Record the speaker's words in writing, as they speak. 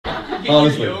get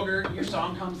Honestly. your yogurt, your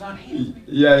song comes on. Hey,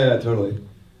 Yeah, totally.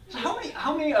 so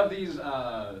how many of these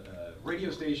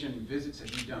radio station visits have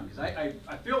you done? Because I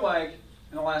feel like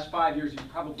in the last 5 years you've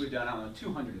probably done, I don't know,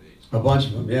 200 of these. A bunch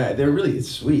of them, yeah.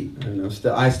 It's sweet. I don't know.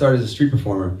 I started as a street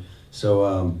performer,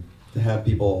 so to have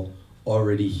people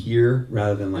already here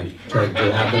rather than like try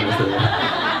to have them with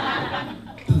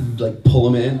like pull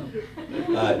them in.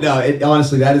 No,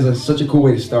 honestly, that is such a cool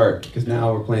way to start, because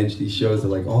now we're playing these shows that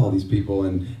like all these people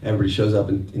and everybody shows up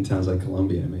in towns like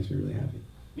Columbia. It makes me really happy.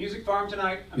 Music Farm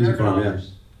tonight, Music American Farm,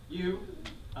 Authors. You,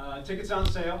 tickets on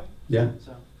sale. Yeah.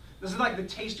 So this is like the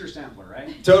taster sampler,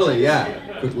 right? Totally,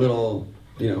 yeah. Quick little,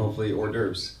 hopefully hors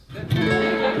d'oeuvres. Get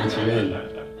you in.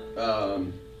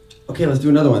 Okay, let's do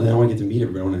another one. Then I want to get to meet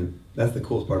everybody. That's the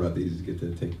coolest part about these, is get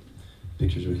to take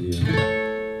pictures with you.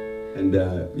 And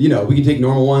we can take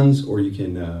normal ones, or we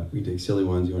can take silly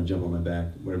ones. You want to jump on my back,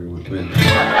 whatever you want. Come in.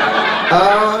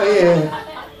 Oh yeah.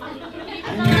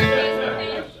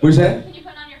 What'd you say? Can you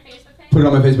put it on your Facebook page? Put it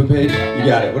on my Facebook page? You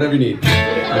got it. Whatever you need.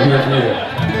 I'm here for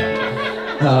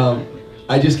you.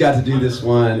 I just got to do this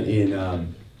one in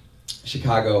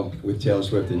Chicago with Taylor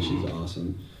Swift, and she's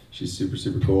awesome. She's super,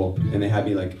 super cool. And they have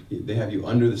you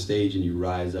under the stage and you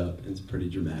rise up. And it's pretty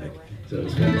dramatic. So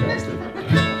it's fantastic.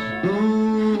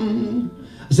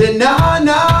 I said, no,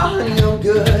 honey, I'm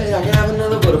good. I can have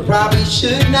another, but I probably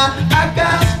should not. I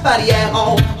got somebody at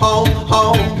home.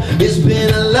 It's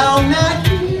been a long night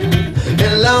here and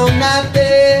a long night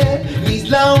there. These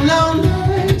long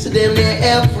nights are damn near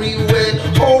everywhere.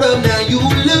 Hold up, now you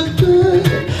look good.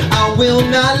 I will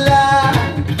not lie.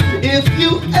 If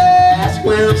you ask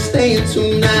where I'm staying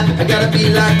tonight, I gotta be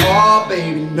like, oh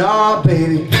baby, no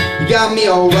baby, you got me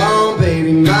all wrong,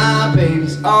 baby. My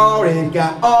baby's already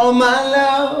got all my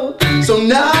love. So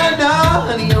no,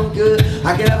 honey, I'm good.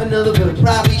 I can have another, but I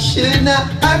probably should not.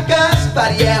 I got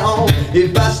somebody at home.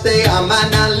 If I stay, I might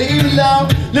not leave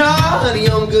alone. No, honey,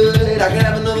 I'm good. I can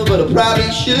have another, but I probably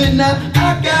should not.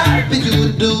 I got what you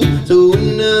would do to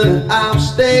another. I'll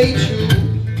stay true.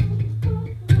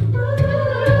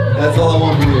 That's all I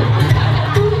want from you.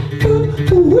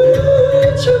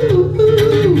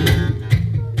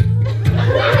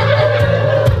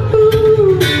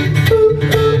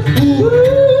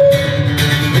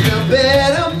 A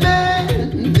better man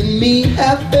than me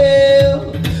have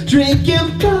failed,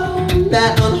 drinking from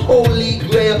that unholy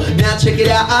grail. Now check it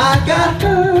out, I got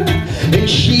her, and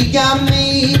she got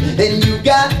me, and you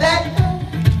got that.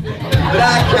 But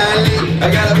I can't leave, I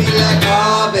gotta be like,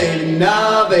 oh baby,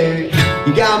 no baby,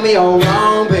 you got me all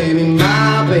wrong, baby.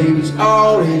 My baby's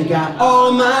already got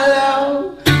all my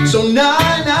love. So no,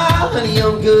 honey,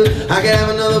 I'm good. I can have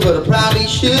another, but I probably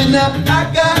should not. I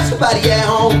got somebody at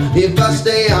home. If I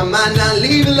stay, I might not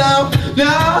leave alone. No,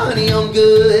 honey, I'm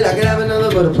good. I can have another,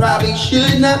 but I probably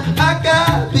should not. I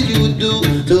got what you would do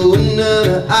to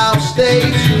another. I'll stay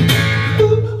true.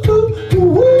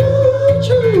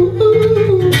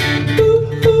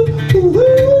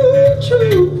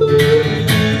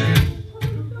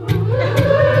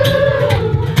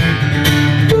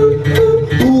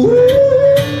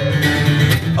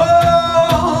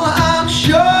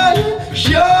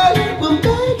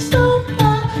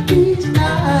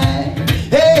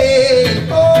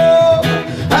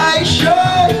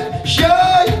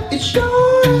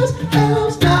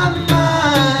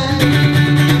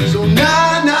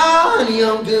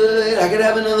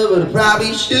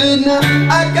 Probably should not.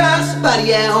 I got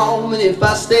somebody at home, and if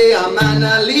I stay, I might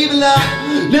not leave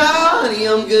alone. No, honey,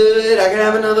 I'm good. I can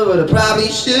have another, but I probably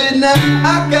should not.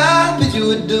 I got what you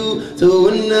would do to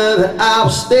another. I'll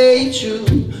stay true.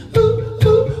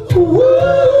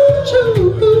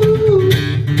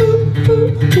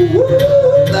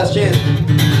 Last chance.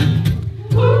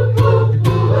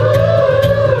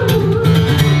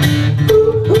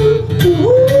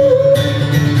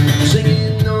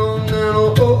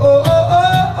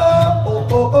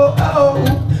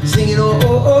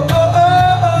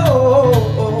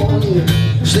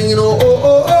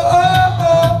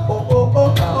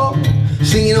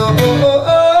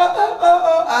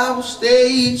 I will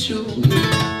stay true.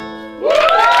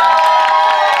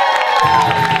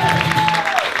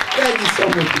 Thank you so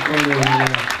much for coming over.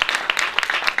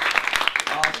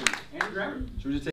 Awesome. Andrew Grammer. Should we just take